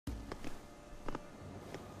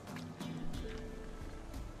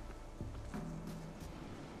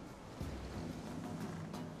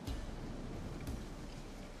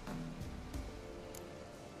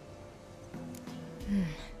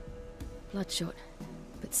Bloodshot,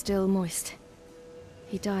 but still moist.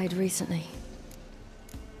 He died recently.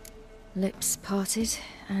 Lips parted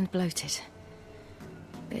and bloated.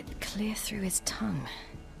 Bit clear through his tongue.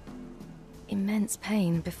 Immense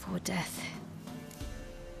pain before death.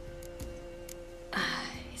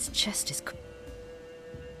 His chest is...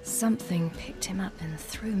 Something picked him up and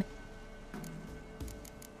threw me...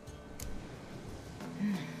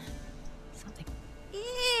 Something...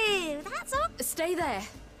 Ew, that's all... Stay there!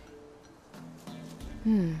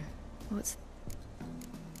 What's...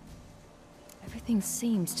 Everything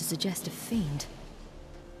seems to suggest a fiend.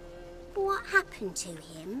 What happened to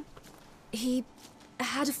him? He...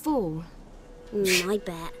 had a fall. I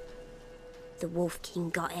bet. The Wolf King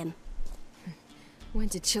got him. When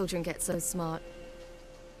did children get so smart?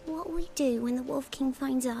 What'll we do when the Wolf King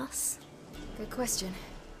finds us? Good question.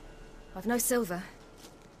 I've no silver,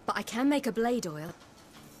 but I can make a blade oil.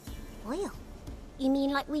 Oil? You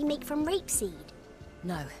mean like we make from rapeseed?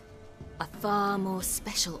 No, a far more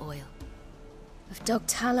special oil. Of dog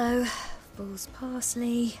tallow, bull's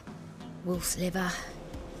parsley, wolf's liver,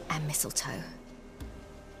 and mistletoe.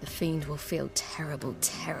 The fiend will feel terrible,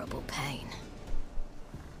 terrible pain.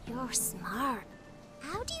 You're smart.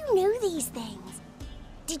 How do you know these things?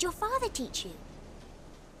 Did your father teach you?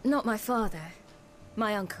 Not my father.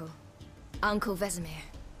 My uncle. Uncle Vesemir.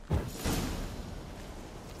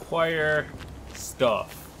 Acquire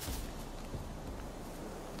stuff.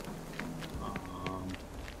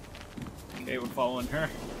 Okay, we're following her.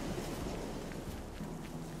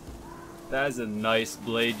 That is a nice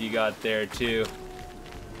blade you got there, too.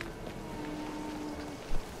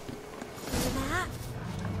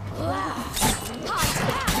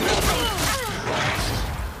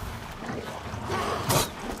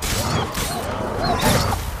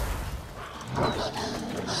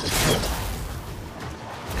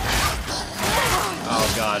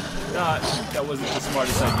 Oh god, that wasn't the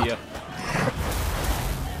smartest idea.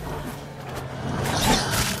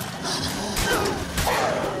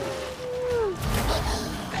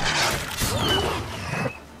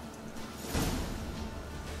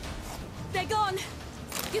 They're gone!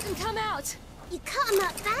 You can come out! You cut him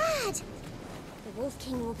up bad! The Wolf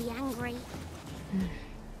King will be angry.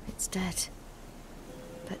 It's dead.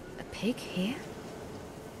 But a pig here?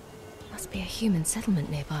 Must be a human settlement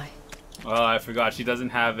nearby. Oh, I forgot. She doesn't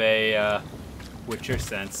have a Witcher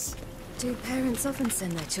sense. Do parents often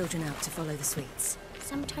send their children out to follow the sweets?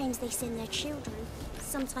 Sometimes they send their children.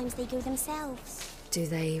 Sometimes they go themselves. Do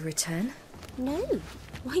they return? No.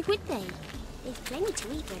 Why would they? They've plenty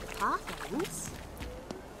to eat where the path ends.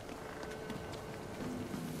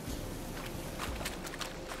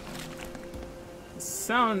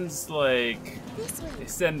 Sounds like This way. they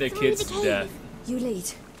send their Through kids the to cave. death. You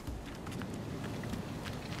lead.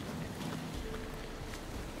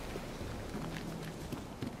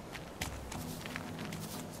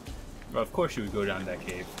 Well, of course you would go down that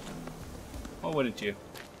cave. Why wouldn't you?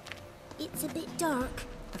 It's a bit dark.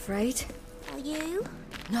 Afraid? Are you?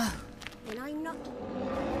 No. Then I'm not.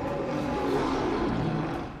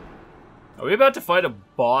 Are we about to fight a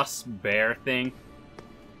boss bear thing?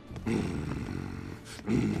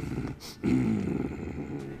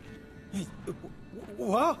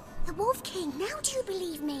 What? The Wolf King, now do you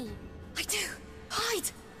believe me? I do.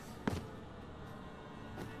 Hide!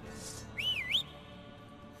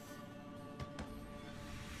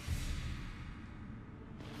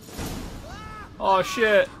 Oh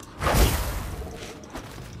shit!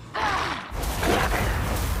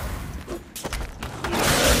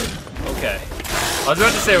 Okay. I was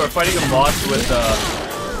about to say we're fighting a boss with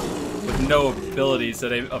no abilities, so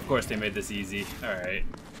they, of course, they made this easy. All right,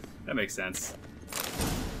 that makes sense.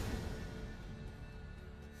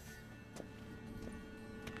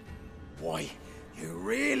 Why, you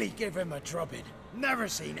really give him a drubbing. Never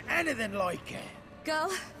seen anything like it.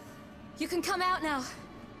 Girl, you can come out now.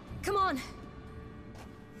 Come on.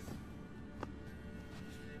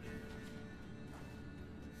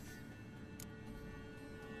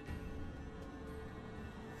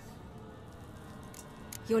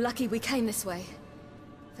 You're lucky we came this way.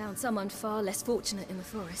 Found someone far less fortunate in the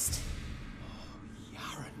forest.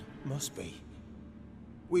 Yaren, must be.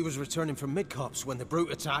 We was returning from Midcops when the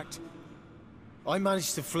brute attacked. I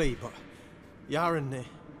managed to flee, but Yaren...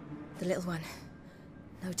 The little one.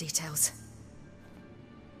 No details.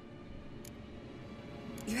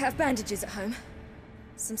 You have bandages at home?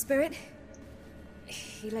 Some spirit?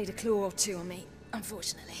 He laid a claw or two on me,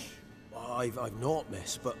 unfortunately. I've naught,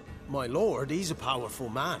 miss, but my lord, he's a powerful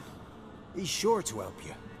man. He's sure to help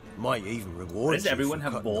you. Might even reward Does you everyone for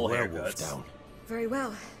have cutting bull the werewolf haircuts? down. Very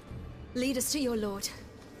well. Lead us to your lord.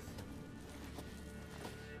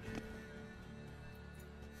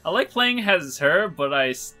 I like playing as her, but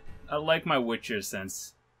I like my Witcher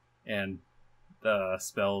sense and the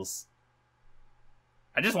spells.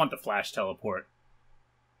 I just want the flash teleport.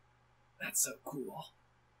 That's so cool.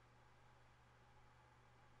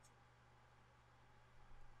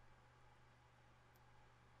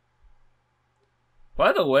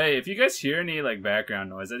 By the way, if you guys hear any like background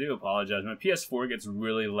noise, I do apologize. My PS4 gets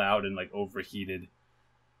really loud and like overheated.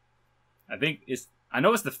 I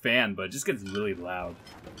know it's the fan, but it just gets really loud.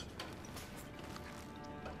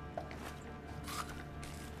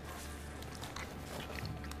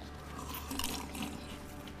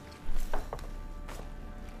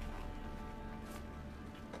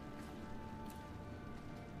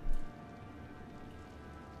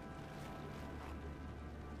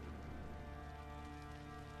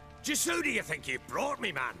 Just who do you think you brought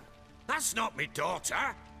me, man? That's not me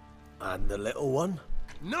daughter. And the little one?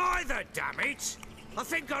 Neither, damn it! I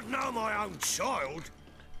think I'd know my own child.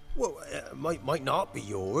 Well, it might not be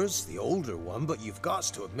yours, the older one, but you've got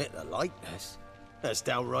to admit the likeness. That's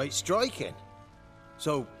downright striking.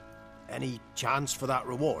 So, any chance for that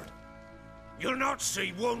reward? You'll not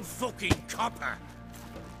see one fucking copper.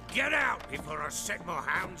 Get out before I set my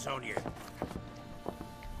hounds on you.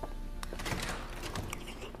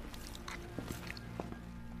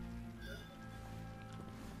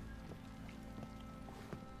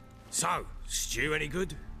 So, stew any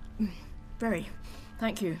good? Very.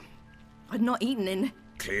 Thank you. I'd not eaten in...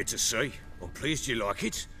 Clear to see. I'm pleased you like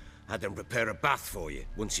it. Had them prepare a bath for you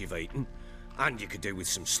once you've eaten. And you could do with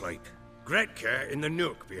some sleep. Gretka in the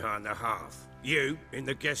nook behind the hearth. You in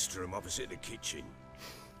the guest room opposite the kitchen.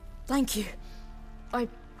 Thank you.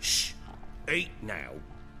 Shh. Eat now.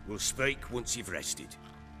 We'll speak once you've rested.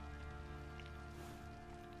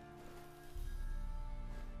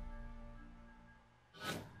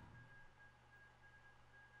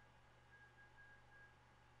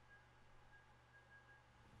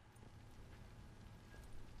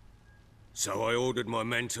 So I ordered my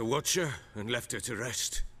men to watch her and left her to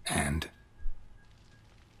rest. And?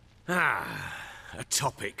 A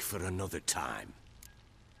topic for another time.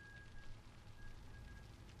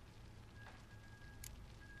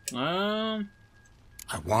 I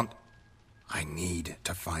need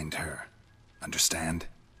to find her. Understand?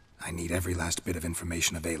 I need every last bit of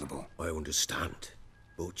information available. I understand.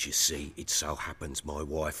 But you see, it so happens my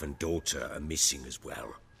wife and daughter are missing as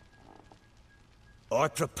well. I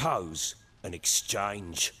propose an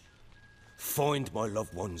exchange. Find my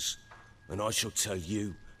loved ones, and I shall tell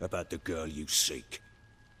you about the girl you seek.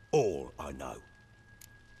 All I know.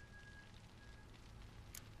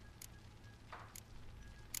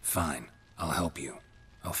 Fine. I'll help you.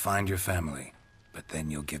 I'll find your family, but then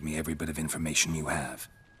you'll give me every bit of information you have.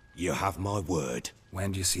 You have my word.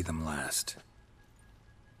 When do you see them last?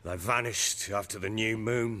 They vanished after the new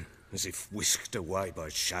moon, as if whisked away by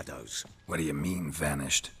shadows. What do you mean,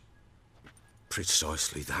 vanished?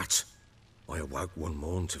 Precisely that. I awoke one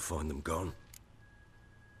morn to find them gone.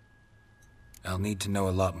 I'll need to know a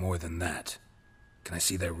lot more than that. Can I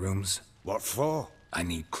see their rooms? What for? I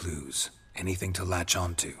need clues. Anything to latch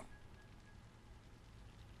onto.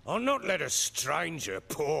 I'll not let a stranger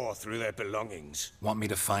pore through their belongings. Want me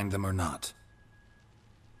to find them or not?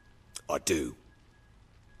 I do.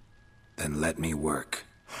 Then let me work.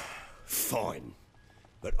 Fine.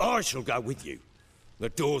 But I shall go with you. The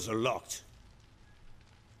doors are locked.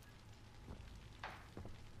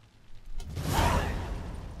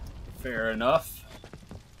 Fair enough.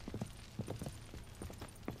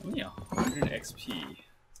 Only 100 XP.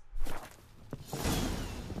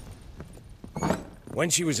 When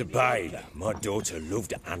she was a babe, my daughter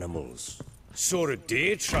loved animals. Saw a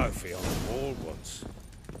deer trophy on the wall once.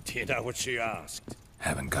 Do you know what she asked?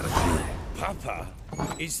 Haven't got a clue. Papa,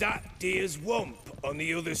 is that deer's wump on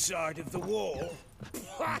the other side of the wall?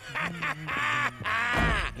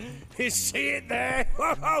 You see it there?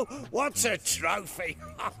 What's a trophy?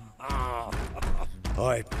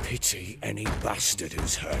 I pity any bastard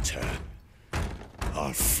who's hurt her.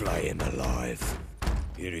 I'll flay him alive.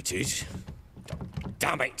 Here it is.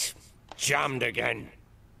 Damn it! Jammed again.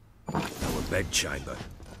 Our bedchamber.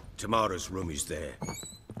 Tamara's room is there.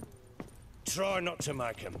 Try not to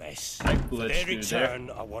make a mess. I For glitched their through return,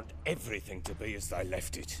 I want everything to be as they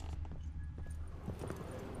left it.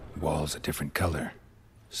 Walls a different color.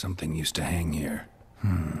 Something used to hang here.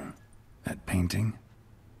 That painting?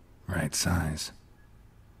 Right size.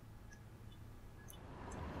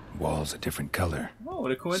 Walls a different color. Oh,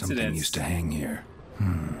 what a coincidence. Something used to hang here.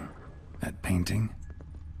 That painting?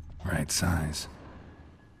 Right size.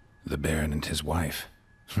 The Baron and his wife.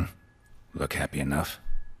 Look happy enough.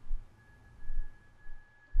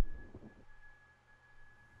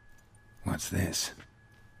 What's this?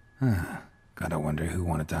 Huh. Gotta wonder who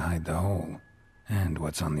wanted to hide the hole. And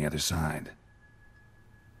what's on the other side.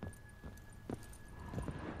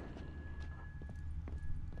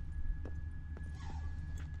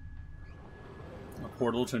 A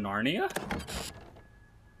portal to Narnia?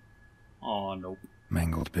 Oh, nope.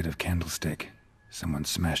 Mangled bit of candlestick. Someone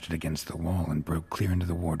smashed it against the wall and broke clear into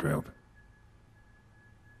the wardrobe.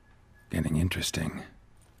 Getting interesting.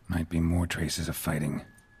 Might be more traces of fighting.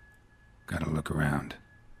 Gotta look around.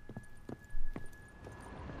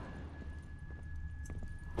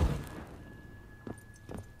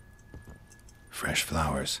 Fresh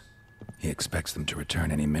flowers. He expects them to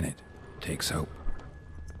return any minute. Takes hope.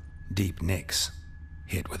 Deep nicks.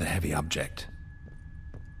 Hit with a heavy object.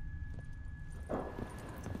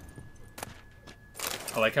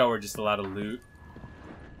 I like how we're just allowed to loot.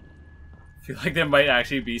 I feel like there might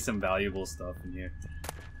actually be some valuable stuff in here.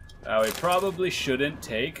 We probably shouldn't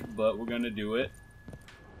take, but we're gonna do it.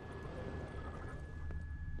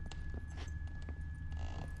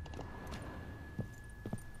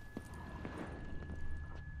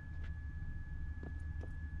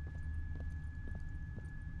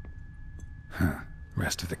 Huh.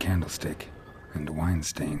 Rest of the candlestick. And wine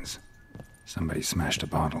stains. Somebody smashed a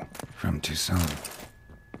bottle. From Tucson.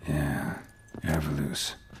 Yeah.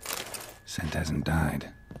 Ervelus. Scent hasn't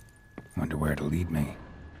died. Wonder where it'll lead me.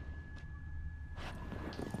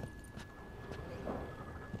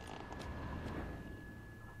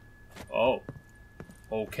 Oh.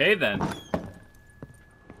 Okay then.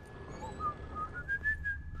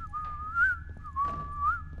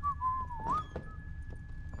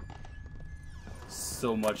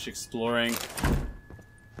 So much exploring.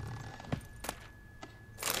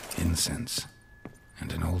 Incense.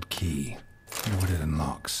 And an old key. Wonder what it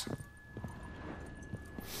unlocks.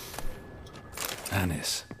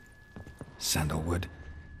 Anise. Sandalwood.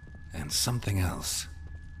 And something else.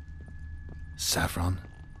 Saffron.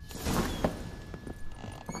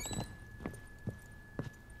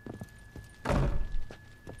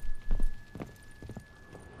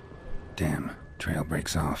 Damn, trail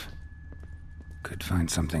breaks off. Could find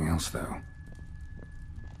something else, though.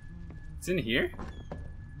 It's in here?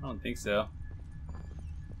 I don't think so.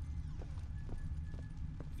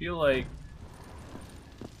 I feel like...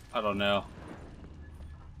 I don't know.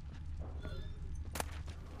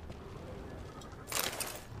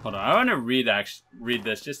 Hold on, I want to read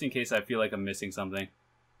this just in case I feel like I'm missing something.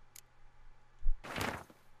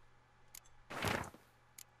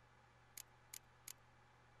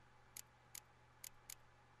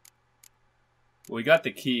 Well, we got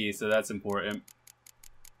the key, so that's important.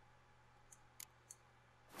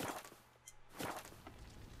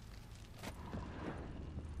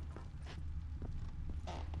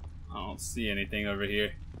 I don't see anything over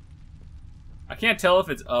here. I can't tell if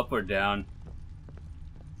it's up or down.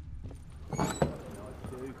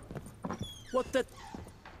 What the?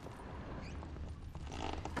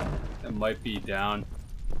 It might be down.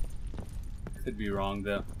 Could be wrong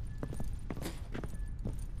though.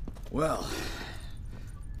 Well,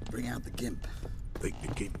 bring out the gimp. Take the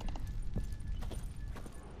gimp.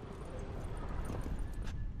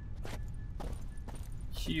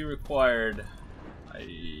 Key required.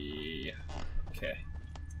 Okay.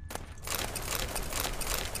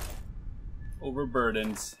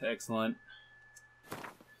 Overburdened. Excellent.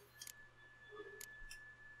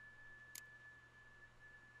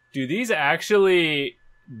 Do these actually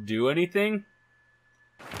do anything?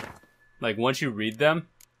 Like once you read them?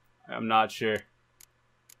 I'm not sure.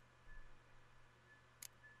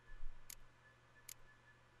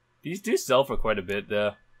 These do sell for quite a bit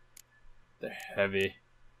though. They're heavy.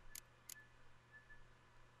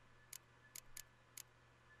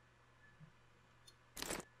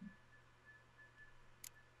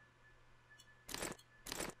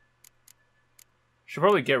 Should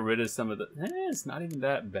probably get rid of some of the... it's not even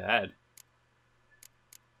that bad.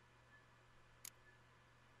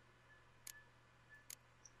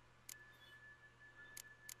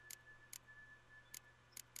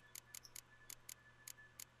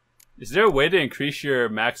 Is there a way to increase your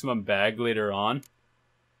maximum bag later on?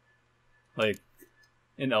 Like,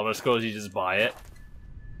 in Elder Scrolls you just buy it?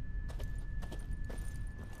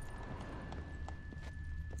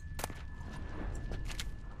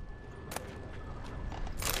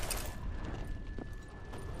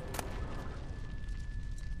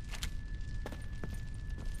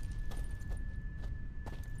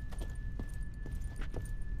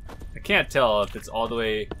 I can't tell if it's all the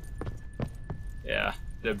way... Yeah,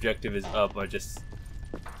 the objective is up. I just...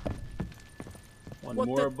 One What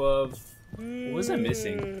more the- above. What was I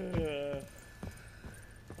missing?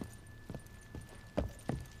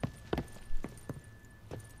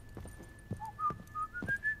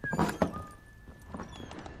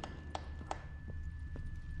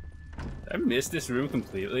 miss this room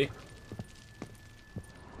completely?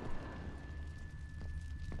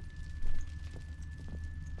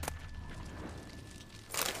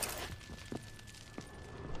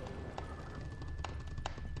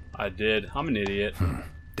 I did. I'm an idiot.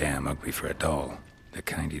 Damn ugly for a doll. The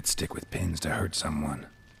kind you'd stick with pins to hurt someone.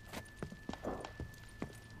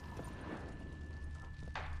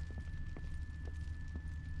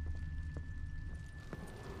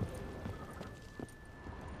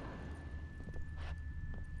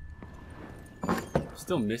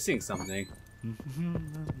 Still missing something.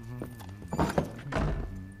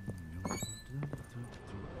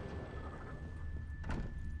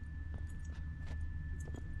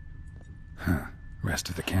 Rest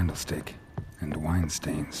of the candlestick. And wine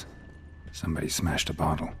stains. Somebody smashed a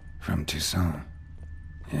bottle. From Toussaint.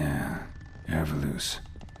 Yeah, Herveloos.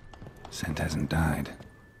 Scent hasn't died.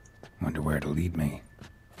 Wonder where it'll lead me.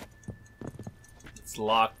 It's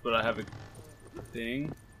locked, but I have a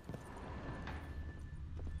thing.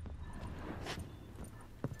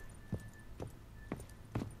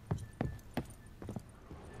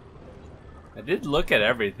 I did look at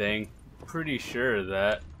everything. Pretty sure of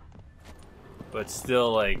that. But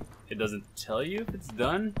still, like, it doesn't tell you if it's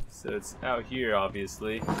done. So it's out here,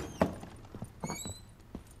 obviously.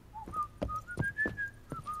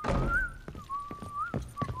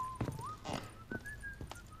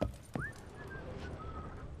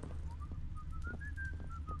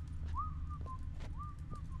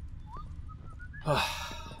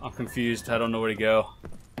 I'm confused. I don't know where to go.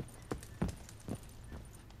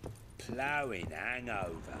 Ploughing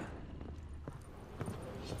hangover.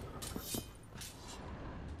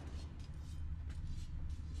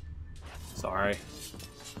 Sorry.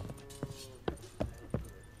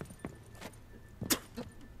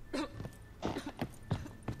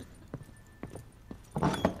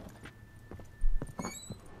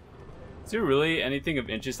 Is there really anything of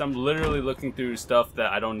interest? I'm literally looking through stuff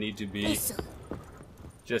that I don't need to be.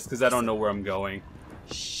 Just because I don't know where I'm going.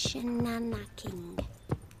 Shenanacking.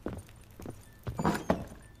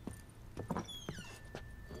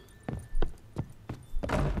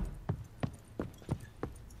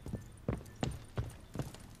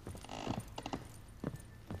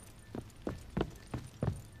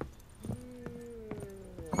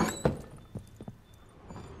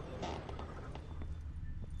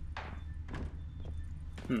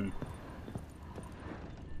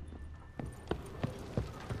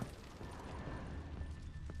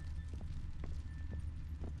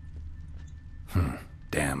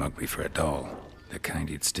 Damn ugly for a doll. The kind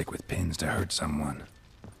you'd stick with pins to hurt someone.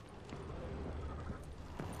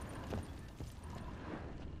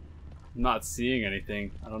 I'm not seeing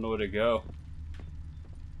anything. I don't know where to go.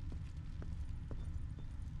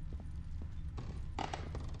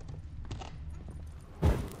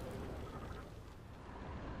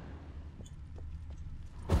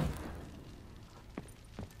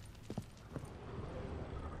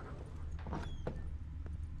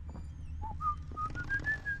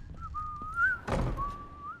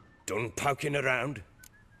 Done poking around?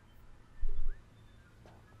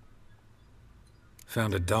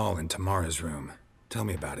 Found a doll in Tamara's room. Tell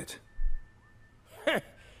me about it.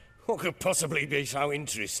 What could possibly be so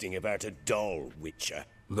interesting about a doll, Witcher?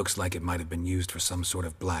 Looks like it might have been used for some sort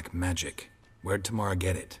of black magic. Where'd Tamara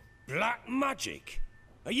get it? Black magic?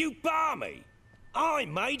 Are you balmy? I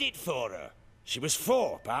made it for her. She was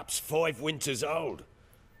 4, perhaps 5 winters old.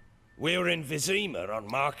 We were in Vizima on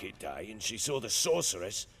market day, and she saw the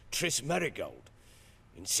sorceress, Triss Merigold.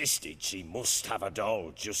 Insisted she must have a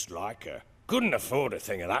doll just like her. Couldn't afford a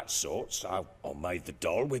thing of that sort, so I made the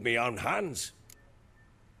doll with my own hands.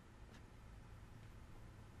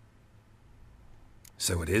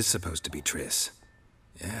 So it is supposed to be Triss.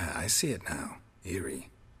 Yeah, I see it now. Eerie.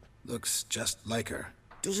 Looks just like her.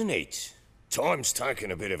 Doesn't it? Time's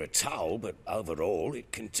taken a bit of a toll, but overall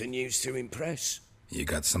it continues to impress. You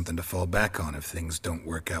got something to fall back on if things don't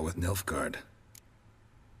work out with Nilfgaard.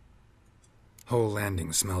 Whole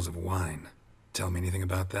landing smells of wine. Tell me anything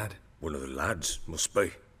about that? One of the lads, must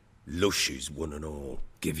be. Lushes, one and all.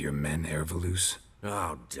 Give your men Herveloos?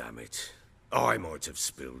 Oh, damn it. I might have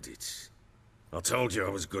spilled it. I told you I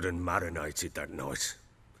was good and marinated that night.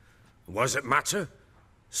 What does it matter?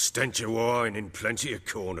 Stench of wine in plenty of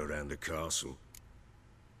corn around the castle.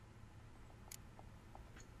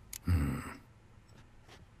 I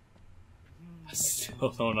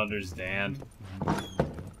still don't understand.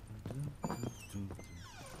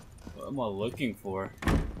 What am I looking for?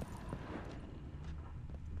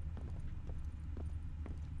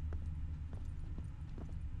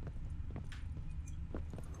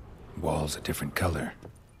 Walls a different color.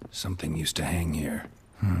 Something used to hang here.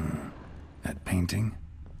 painting.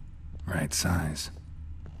 Right size.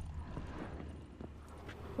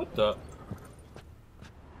 What the?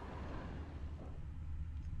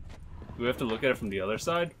 Do we have to look at it from the other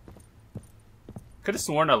side? Could have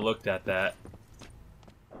sworn I looked at that.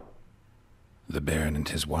 The Baron and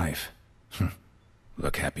his wife.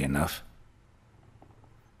 Look happy enough.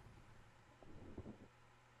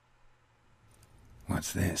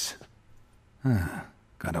 What's this?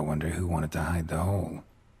 Gotta wonder who wanted to hide the hole.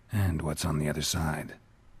 And what's on the other side.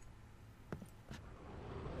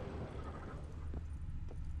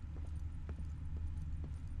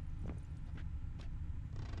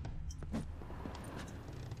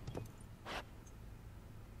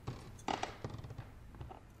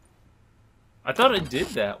 I thought I did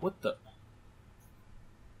that. What the?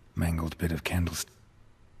 Mangled bit of candlestick.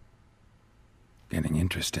 Getting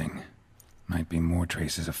interesting. Might be more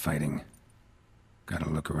traces of fighting. Gotta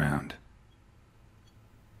look around.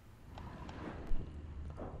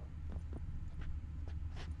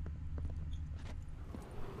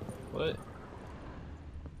 What?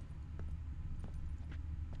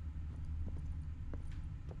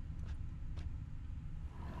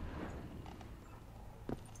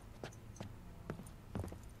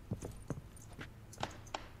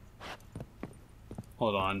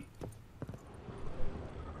 Hold on.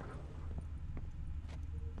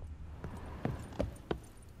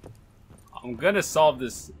 I'm gonna solve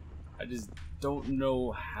this. I just don't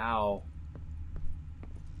know how.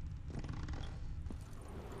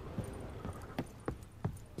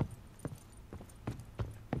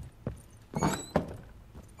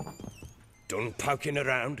 Done poking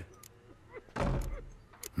around?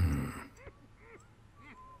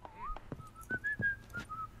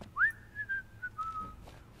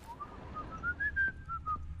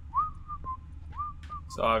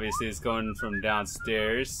 So obviously it's going from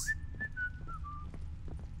downstairs.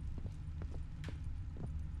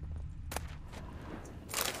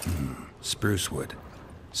 Spruce wood.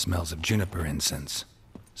 Smells of juniper incense.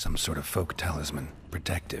 Some sort of folk talisman.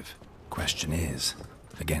 Protective. Question is,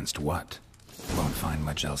 against what? Won't find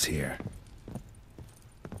much else here.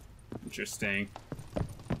 Interesting.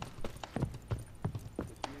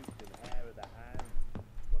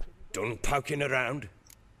 Done poking around?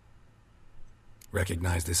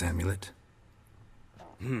 Recognize this amulet?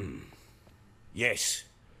 Yes.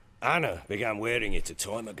 Anna began wearing it a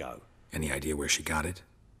time ago. Any idea where she got it?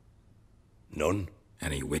 None.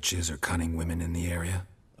 Any witches or cunning women in the area?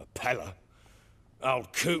 A Pella.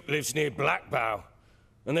 Old Coot lives near Blackbow.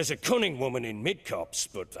 And there's a cunning woman in Midcopse,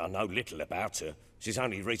 but I know little about her. She's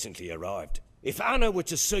only recently arrived. If Anna were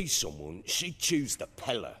to see someone, she'd choose the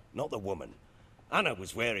Pella, not the woman. Anna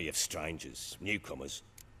was wary of strangers, newcomers.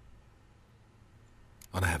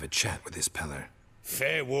 Ought to have a chat with this Peller.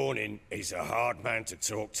 Fair warning, he's a hard man to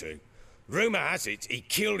talk to. Rumour has it he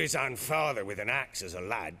killed his own father with an axe as a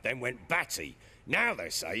lad, then went batty. Now they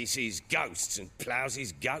say he sees ghosts and ploughs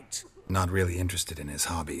his goat. Not really interested in his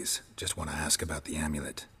hobbies. Just want to ask about the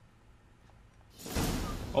amulet.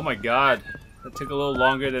 Oh my god. That took a little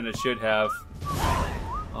longer than it should have.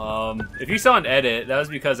 If you saw an edit, that was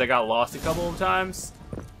because I got lost a couple of times.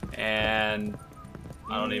 And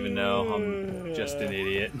I don't even know. I'm just an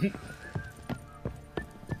idiot.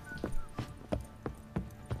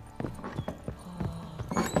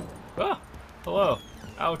 Ah, hello.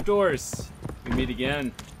 Outdoors. We meet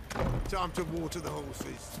again. Time to water the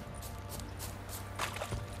horses.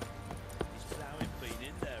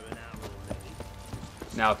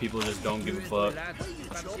 Now people just don't give a fuck.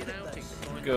 Go